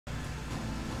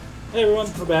Hey everyone,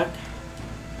 we're back.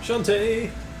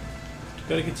 Shantae!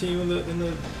 Gotta continue in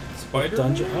the spider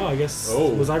Dungeon. Oh, I guess.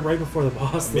 Oh. Was I right before the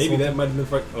boss? Maybe that might have been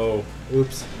fight. Oh.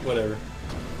 Oops. Whatever.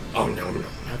 Oh no.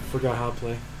 I forgot how to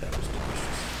play. That was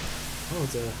delicious. Oh,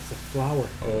 it's a flower.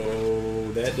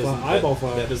 Oh, that doesn't. Eyeball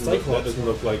flower. That doesn't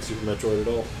look like Super Metroid at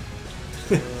all.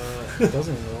 It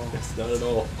doesn't at all. It's not at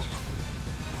all.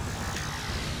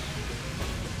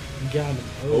 You got him.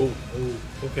 Oh.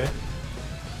 Okay.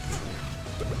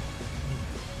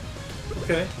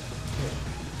 Okay.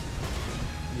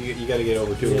 You got to get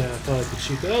over to it. Yeah, I thought I could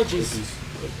shoot that. Oh, jeez.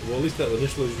 Well, at least that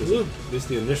initial edge doesn't. At least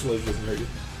the initial edge doesn't hurt you.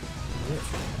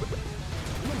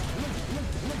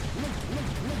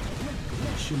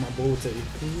 Shoot my bullets at you.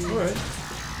 All right.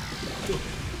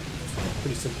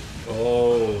 Pretty simple.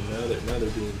 Oh, now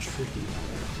they're being tricky.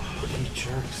 Oh, you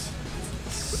jerks.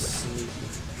 Sneaky.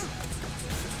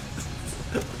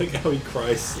 Like how he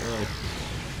cries slime.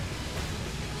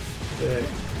 Okay.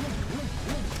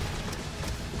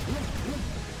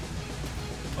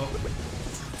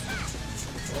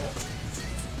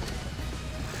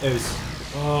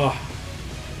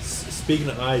 Speaking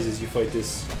of eyes, as you fight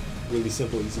this really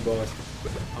simple, easy boss.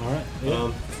 All right.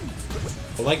 Yeah.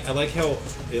 I like how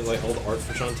it like all the art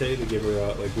for Shantae. They give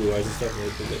her like blue eyes and stuff. And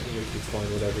it's fine,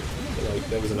 whatever. But, like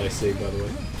that was a nice save, by the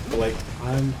way. But like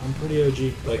I'm pretty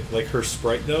OG. Like her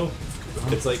sprite though,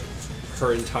 it's like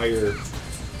her entire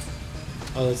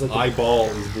it's like eyeball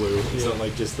is blue. It's not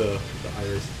like just the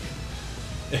iris.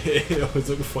 It always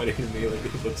looks funny to me. Like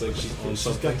it looks like she's on something.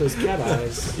 She's got those cat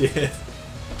eyes. Yeah.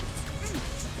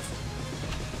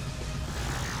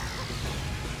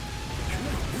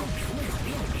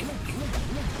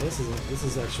 This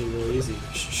is actually really easy.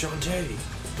 Shantae,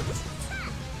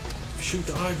 shoot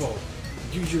the eyeball.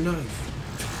 Use your knife.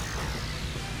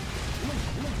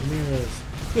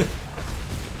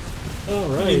 All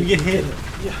right. You get hit.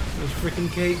 Yeah. It's freaking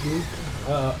cake, dude.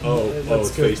 That's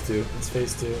it's good. phase 2. It's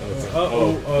phase 2. Okay.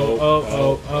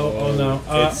 Oh no.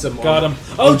 It's some got him.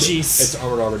 Oh jeez. It's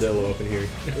armored armadillo up in here.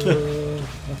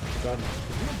 Got him.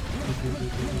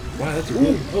 Wow, that's a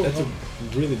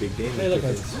really big damage. Hey, look,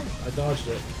 I difference. dodged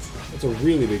it. That's a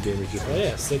really big damage difference. Oh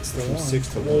yeah, 6 to 1. 6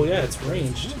 to 1. Well, yeah, it's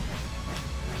ranged.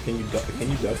 Can you duck the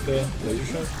laser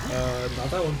shot? Not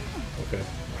that one. Okay.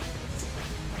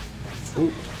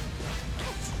 Ooh.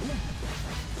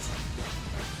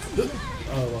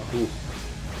 Oh wow. Ooh.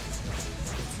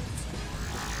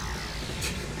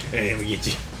 Hey, we get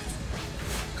you.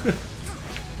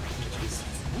 Jeez.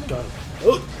 Got him.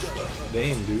 Oh!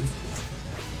 Damn, dude.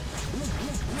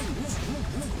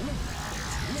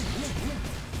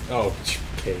 Oh,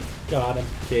 cake. Got him.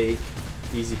 Cake.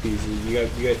 Easy peasy. You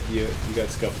got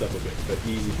scuffed up a bit, but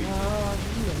easy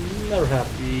peasy. Never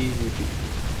happened. Easy peasy.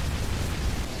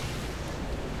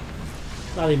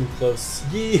 Not even close.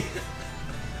 Yeah.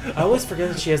 I always forget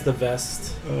that she has the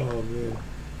vest. Oh man.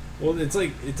 Well, it's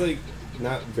like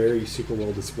not very super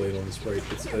well displayed on the sprite.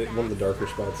 It's one of the darker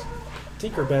spots.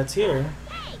 Tinkerbell's here.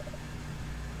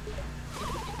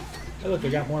 Hey, look, I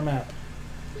got more map.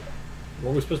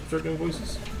 Were we supposed to start doing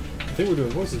voices? I think we're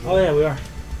doing voices. Oh yeah, we are.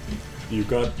 You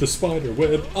got the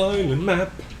Spiderweb Island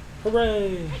map.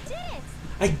 Hooray!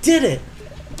 I did it!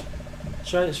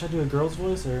 Should I do a girl's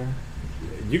voice or?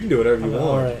 You can do whatever you want.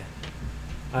 All right.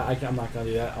 I'm not gonna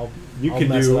do that. I'll can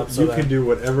mess it up so can do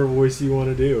whatever voice you want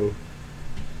to do.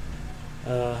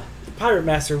 The Pirate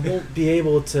Master won't be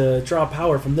able to draw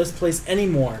power from this place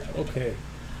anymore. Okay.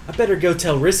 I better go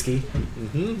tell Risky.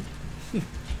 Mm-hmm.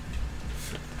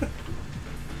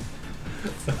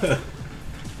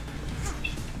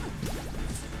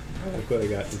 I like what I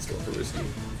got in store for Risky.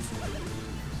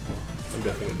 I'm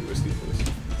definitely gonna do Risky for this.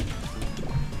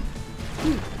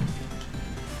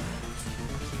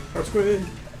 Heart Squid!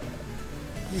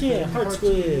 Yeah, Heart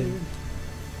Squid.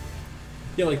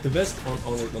 Yeah, like the vest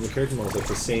on the character model is like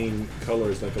the same color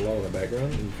as like a lot of the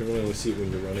background, and you can really only see it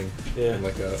when you're running. Yeah. In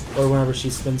like a. Or whenever she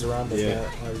spins around like Yeah.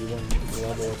 that, or you win the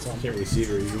level or something. Can't really see it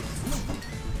very easily.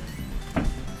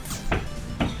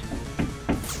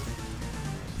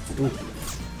 Ooh.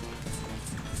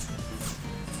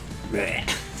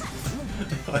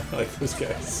 I like those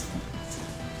guys.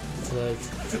 Like,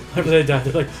 whenever they die,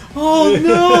 they're like, "Oh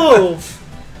no,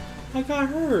 I got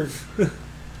hurt."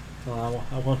 Oh,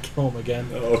 I want to kill him again.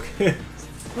 Oh, okay.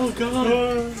 Oh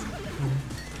god.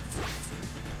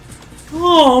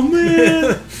 Oh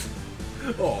man.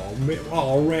 Oh man!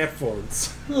 Oh, rat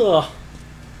farts. Ugh.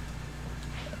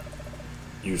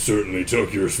 You certainly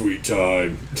took your sweet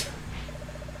time.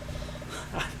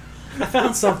 I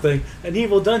found something, an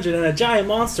evil dungeon and a giant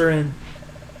monster, and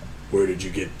Where did you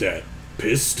get that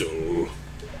pistol?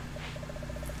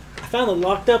 I found it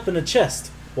locked up in a chest.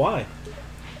 Why?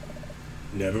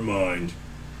 Never mind.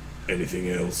 Anything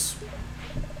else?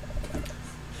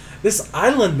 This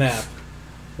island map.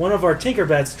 One of our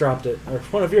Tinkerbats dropped it. Or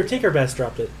one of your Tinkerbats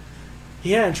dropped it.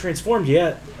 He hadn't transformed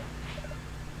yet.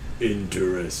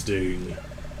 Interesting.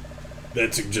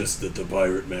 That suggests that the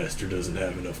Pirate Master doesn't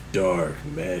have enough dark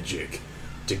magic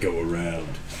to go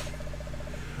around.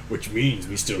 Which means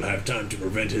we still have time to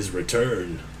prevent his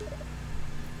return.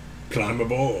 Climb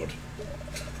aboard.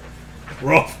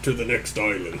 We're off to the next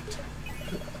island.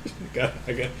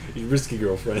 I got your risky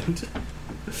girlfriend.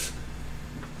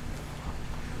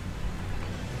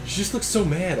 She just looks so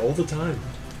mad all the time.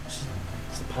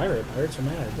 It's a pirate. Pirates are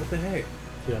mad. What the heck?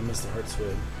 Dude, I missed the heart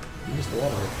squid. You missed a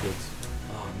lot of hard kids.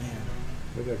 Oh, man.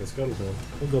 Maybe I can scuttle him.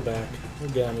 We'll go back. We'll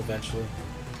get him eventually.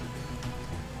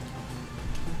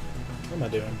 What am I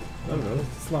doing? I don't know.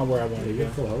 It's not where I want to go.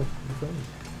 Flow.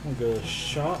 I'm going to go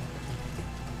shop.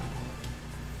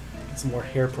 Get some more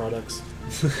hair products.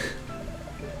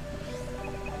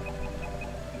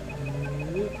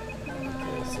 Okay,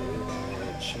 so we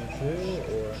want shampoo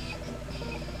or...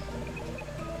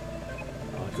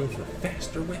 I'll go for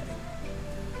faster whipping.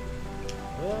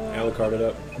 Alucard it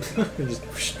up.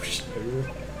 Just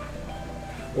everywhere.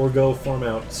 Or go farm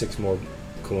out 6 more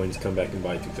coins, come back and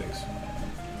buy 2 things.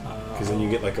 Because then you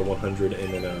get like a 100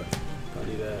 and then a I'll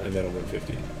do that. and then a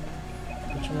 150.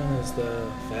 Which one is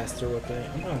the faster whipping?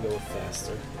 I'm gonna go with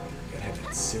faster. Gotta have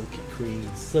that silky cream.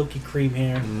 Silky cream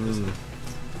hair.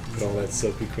 Put all that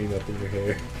silky cream up in your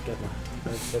hair. Got my,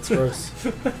 that's gross.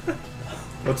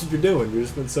 That's what you're doing. You're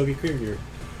just putting silky cream in your...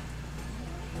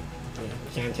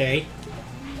 Shantae?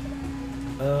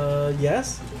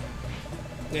 Yes?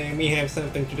 We have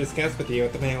something to discuss with you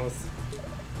at the palace.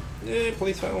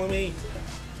 Please follow me.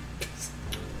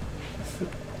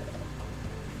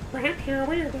 Perhaps you're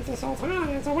aware that the Sultan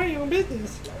is away on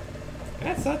business.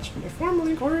 As such, a formal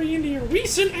inquiry into your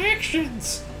recent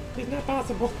actions is not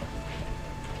possible.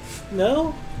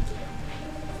 No?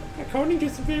 According to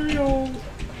some very old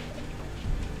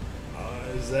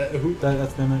Is that who?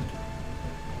 That's mimic.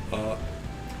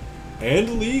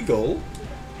 And legal.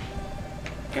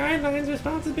 guidelines,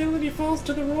 responsibility falls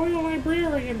to the royal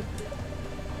librarian,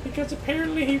 because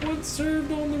apparently he once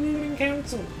served on the ruling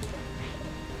council.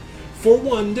 For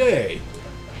 1 day.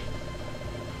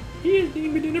 He is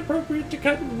deemed it inappropriate to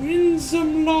cut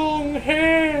winsome long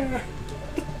hair,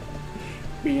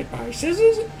 be it by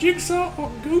scissors, jigsaw,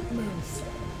 or goat mouth.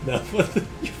 No, what the...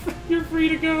 You're free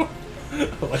to go.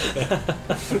 I like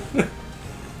that.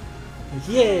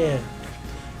 Yeah.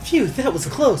 Phew, that was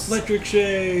close. Electric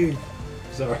shade.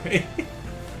 Sorry.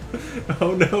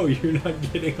 Oh no, you're not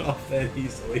getting off that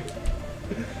easily.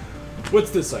 What's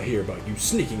this I hear about you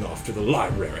sneaking off to the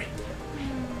library?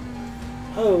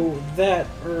 Oh, that,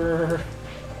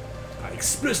 I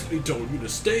explicitly told you to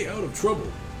stay out of trouble,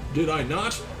 did I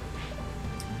not?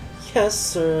 yes,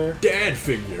 sir. Dad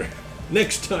figure.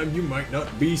 Next time you might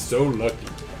not be so lucky.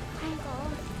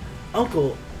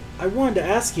 Uncle, I wanted to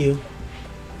ask you.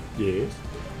 Yes?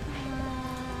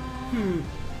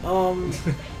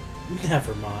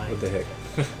 Never mind. What the heck?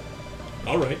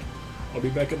 Alright, I'll be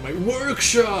back at my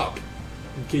workshop!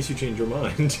 In case you change your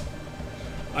mind.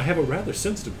 I have a rather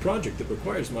sensitive project that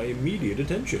requires my immediate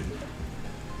attention.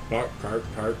 Park.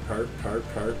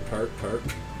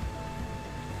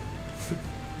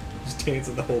 Just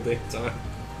dancing the whole damn time.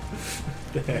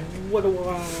 The heck? What do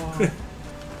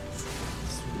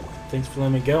Thanks for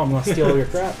letting me go. I'm gonna steal all your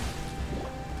crap.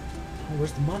 Oh,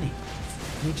 where's the money?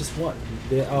 You just what?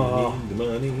 You need the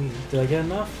money. Did I get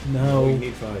enough? Oh, No. you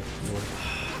need 5 more.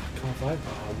 Come on,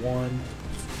 5? 1.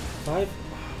 5?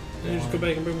 You just go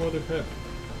back and bring more other crap.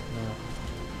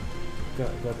 No.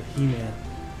 Got the He-Man.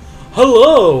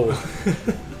 Hello!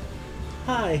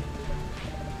 Hi.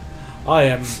 I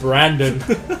am Brandon.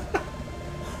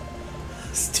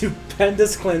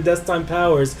 Stupendous clandestine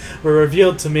powers were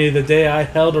revealed to me the day I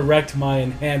held erect my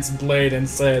enhanced blade and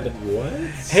said, What?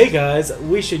 "Hey guys,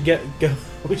 we should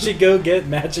go get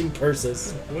matching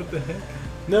purses." What the heck?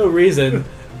 No reason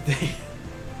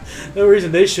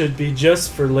they should be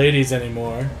just for ladies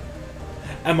anymore.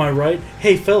 Am I right?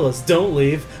 Hey fellas, don't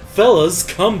leave. Fellas,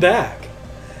 come back.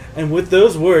 And with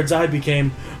those words, I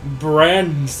became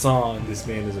Branson, This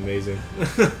man is amazing.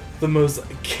 the most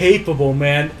capable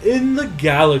man in the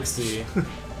galaxy.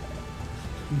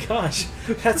 Gosh,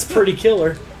 that's pretty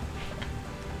killer.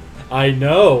 I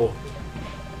know.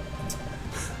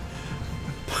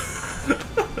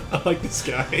 I like this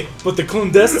guy. But the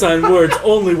clandestine words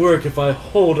only work if I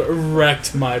hold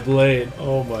erect my blade.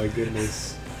 Oh my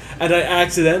goodness. And I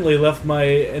accidentally left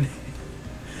my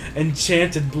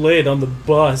enchanted blade on the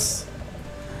bus.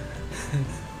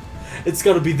 It's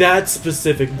got to be that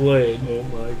specific blade. Oh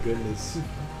my goodness.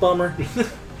 Bummer.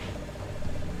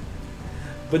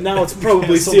 But now it's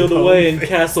probably Castle sealed away in Boneface.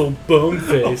 Castle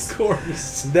Boneface. Of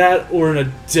course. That or in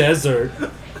a desert.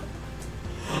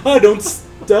 I don't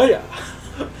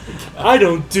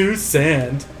do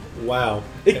sand. Wow.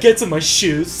 It gets in my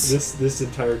shoes. This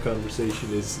entire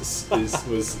conversation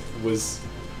was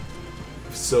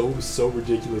so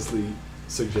ridiculously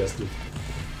suggestive.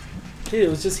 Dude, it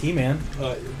was just He-Man.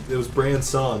 It was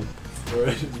Branson,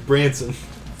 or Branson.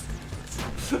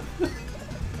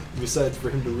 Besides, for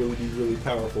him to really be really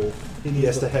powerful, he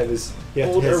has to have his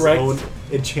own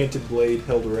enchanted blade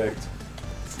held erect.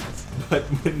 But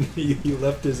when he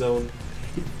left his own,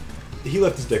 he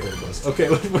left his dick on the bus. Okay,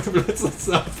 let's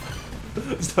stop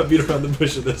beating around the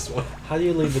bush of this one. How do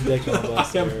you leave the dick on the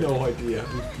bus? I have no idea.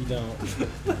 You don't.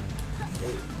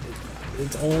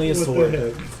 It's only a What sword.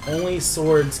 the heck? Only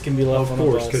swords can be left Of on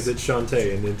a bus. course, because it's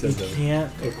Shantae and Nintendo. You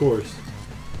can't. Of course.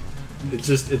 It's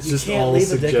just You can't all leave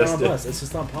the dick on a suggestive. bus. It's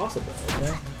just not possible.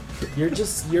 Okay.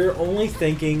 You're only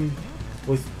thinking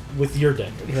with your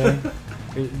dick. Okay.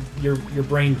 your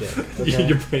brain dick. Okay?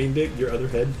 Your brain dick, your other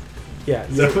head. Yeah.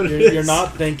 Is that what it is? You're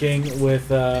not thinking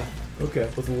with Okay,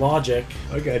 with logic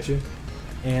I got you.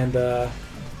 and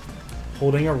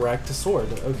holding erect a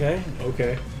sword. Okay.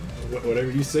 Okay,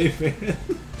 whatever you say, man.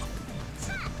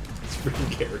 It's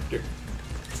freaking character.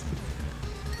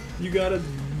 You got a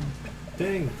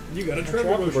thing. You got a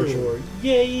travel brochure.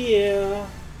 Yeah.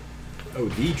 Oh,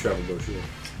 the travel brochure.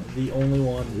 The only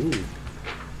one. Ooh.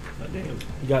 God damn.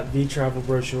 You got the travel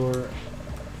brochure.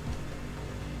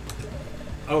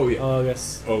 Oh yeah. I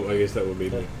guess. Oh, I guess that would be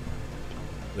the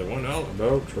one all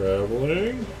about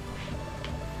traveling.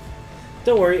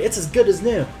 Don't worry, it's as good as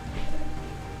new.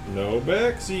 No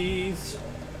backseats.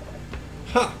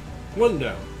 Ha! One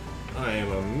down. I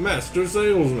am a master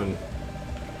salesman.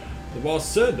 The boss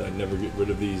said I'd never get rid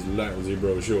of these lousy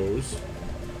brochures.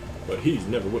 But he's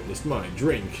never witnessed my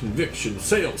drain conviction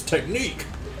sales technique.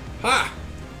 Ha!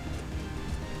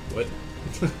 What?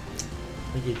 I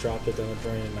think you dropped it down the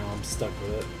drain and now I'm stuck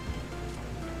with it.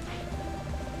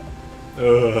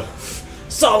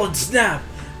 Solid snap!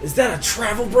 Is that a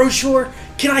travel brochure?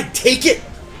 Can I take it?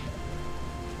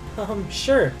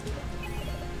 Sure.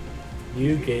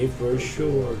 You gave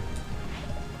brochure.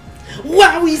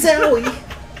 Wowie zowie!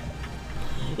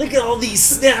 Look at all these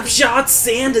snapshots,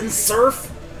 sand and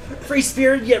surf. Free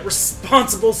spirited yet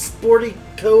responsible, sporty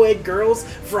co-ed girls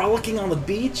frolicking on the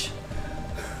beach.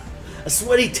 A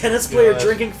sweaty tennis player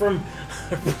drinking from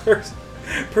a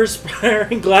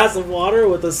perspiring glass of water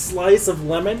with a slice of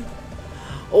lemon.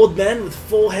 Old men with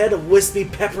full head of wispy,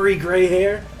 peppery gray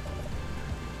hair.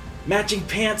 Matching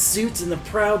pantsuits in the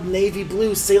proud navy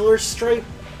blue sailor stripe.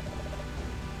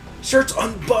 Shirts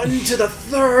unbuttoned to the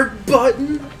third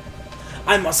button.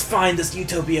 I must find this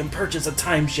utopia and purchase a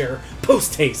timeshare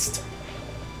post-haste.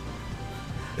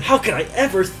 How can I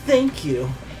ever thank you?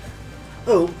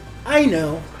 Oh, I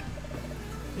know.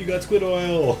 You got squid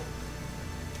oil.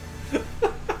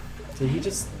 Did he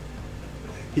just...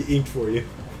 He inked for you.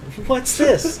 What's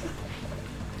this?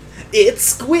 It's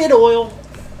squid oil.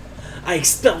 I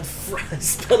expelled it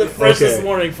fresh this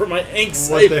morning from my ink What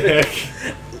siphon. the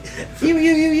heck?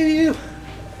 You.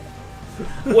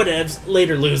 Whatevs.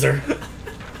 Later, loser.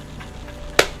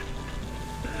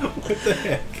 What the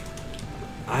heck?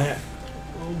 I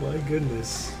Oh my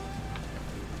goodness.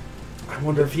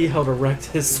 wonder if he held erect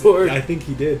his sword. I think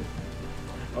he did.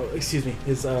 Oh, excuse me.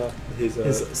 His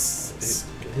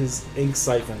ink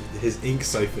siphon. His ink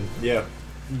siphon. Yeah.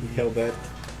 He held that.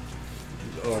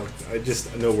 Oh, I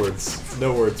just no words.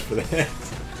 No words for that.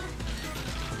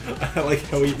 I like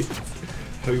how he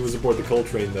was aboard the coal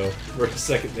train though for a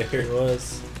second there. It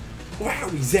was.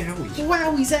 Wowie zowie.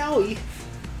 Wowie zowie.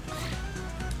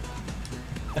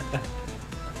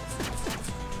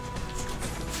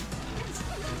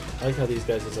 I like how these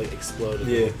guys just like exploded.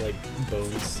 Yeah. Like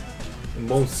bones.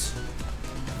 Bones.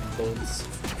 Bones.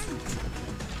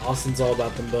 Austin's all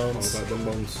about them bones. All about them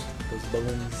bones. Those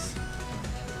bones.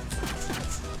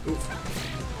 Ooh.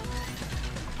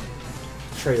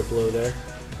 Trade a blow there.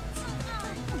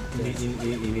 You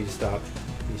need to stop.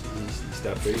 You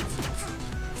stop there.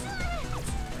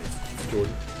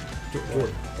 Jordan.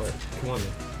 Jordan. What? Come on,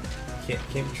 man. Can't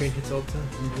the train hits all the time?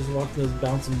 You just walk those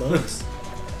bouncing bones.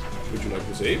 Would you like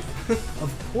to save?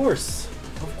 Of course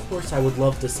I would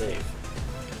love to save.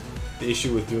 The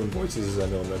issue with doing voices is I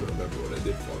know I'll never remember what I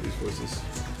did for all these voices.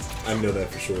 I know that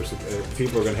for sure. So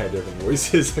people are gonna have different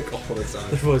voices like all the time.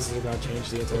 Their voices are gonna change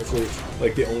the entire time.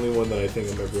 Like the only one that I think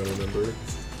I'm ever gonna remember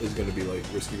is gonna be like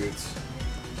Risky Boots.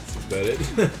 Is that it?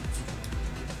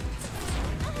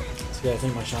 So Okay, I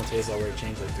think my Shantae has already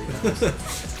changed like 3 times.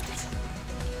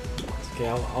 Okay,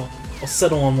 I'll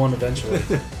settle on one eventually.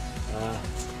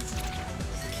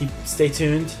 Stay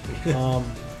tuned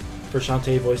for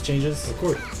Shantae voice changes. Of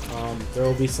course. There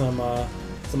will be some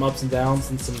ups and downs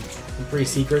and some pretty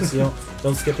secrets. You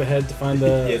don't skip ahead to find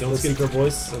the, don't the skip. secret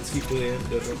voice. Don't skip to the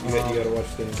end. You gotta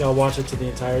watch the end. I'll watch it to the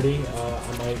entirety.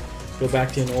 I might go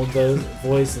back to an old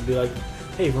voice and be like,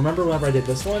 "Hey, remember whenever I did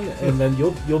this one?" And then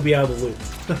you'll be out of the loop.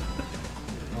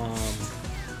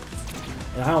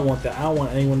 And I don't want that. I don't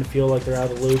want anyone to feel like they're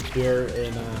out of the loop here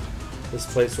in this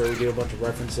place where we do a bunch of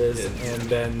references and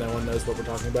then no one knows what we're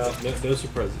talking about. No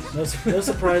surprises. No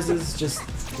surprises. Just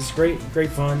great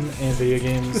fun and video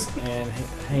games and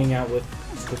hanging out with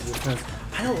your friends.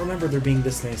 I don't remember there being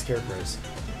this many scarecrows.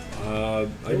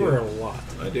 There were a lot.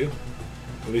 I do.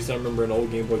 At least I remember an old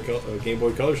Game Boy Color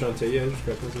Shantae. Yeah, there's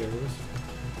scarecrows.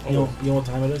 You know what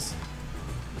time it is?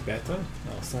 Bat time?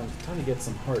 No, it's time to get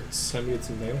some hearts. Time to get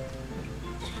some mail.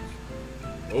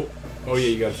 Oh yeah,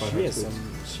 you gotta find heart squids.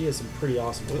 She has some pretty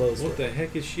awesome clothes. What the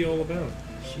heck is she all about?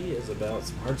 She is about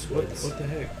some heart squids. What the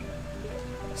heck?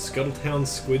 Scuttletown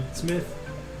Squidsmith?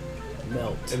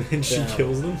 Melt. And then she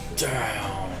kills them?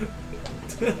 Down.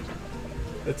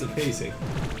 That's amazing.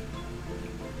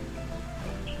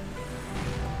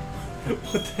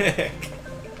 What the heck?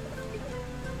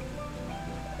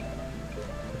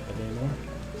 Any more?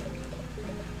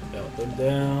 Melt them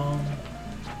down.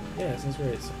 Yeah, sounds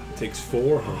great. Takes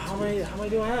 4. How many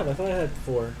do I have? I thought I had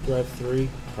 4. Do I have 3?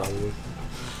 Probably.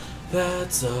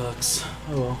 That sucks.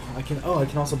 Oh well. I can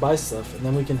also buy stuff, and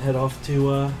then we can head off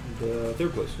to The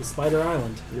third place. the Spider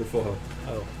Island. You're full health.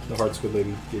 Oh. The hard squid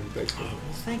lady gave you back stuff. Well,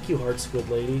 thank you, Hard Squid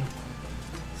Lady.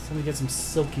 It's time to get some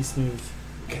silky smooth.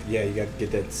 Yeah, you gotta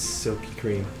get that silky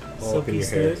cream all up in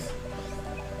Silky your hair. smooth.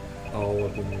 All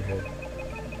up in your head.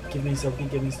 Give me silky,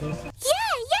 give me smooth.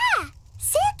 Yeah!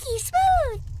 Silky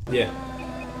smooth! Yeah.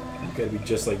 You gotta be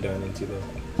just like Dynasty though.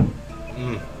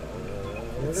 Mmm.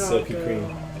 That silky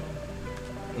cream.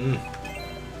 Mmm.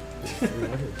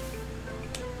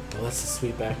 Oh, that's a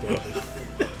sweet back door.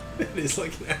 It is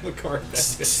like an avocado.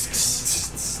 Is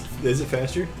it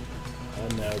faster?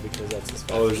 No, because that's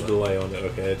a Oh, there's a delay on it.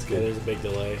 Okay, that's Yeah, good. there's a big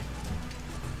delay.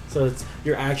 So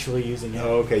you're actually using it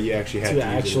Oh, okay, you actually have to to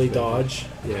actually use it. dodge,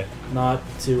 Yeah. not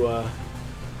to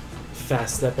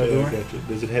fast step Oh, everywhere. gotcha.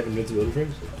 Does it have invincibility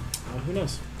frames? Who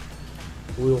knows?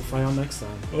 We will find out next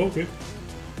time. Oh, okay.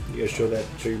 You gotta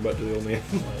show your butt to the old man.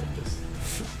 Just-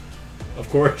 Of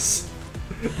course.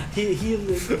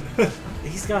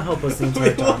 He's gonna help us the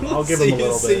entire time. I'll give him a little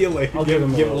bit. See you later. I'll give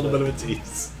him a little bit of a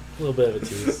tease. A little bit of a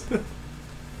tease.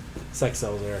 Sex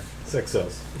sells there. Sex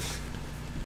sells.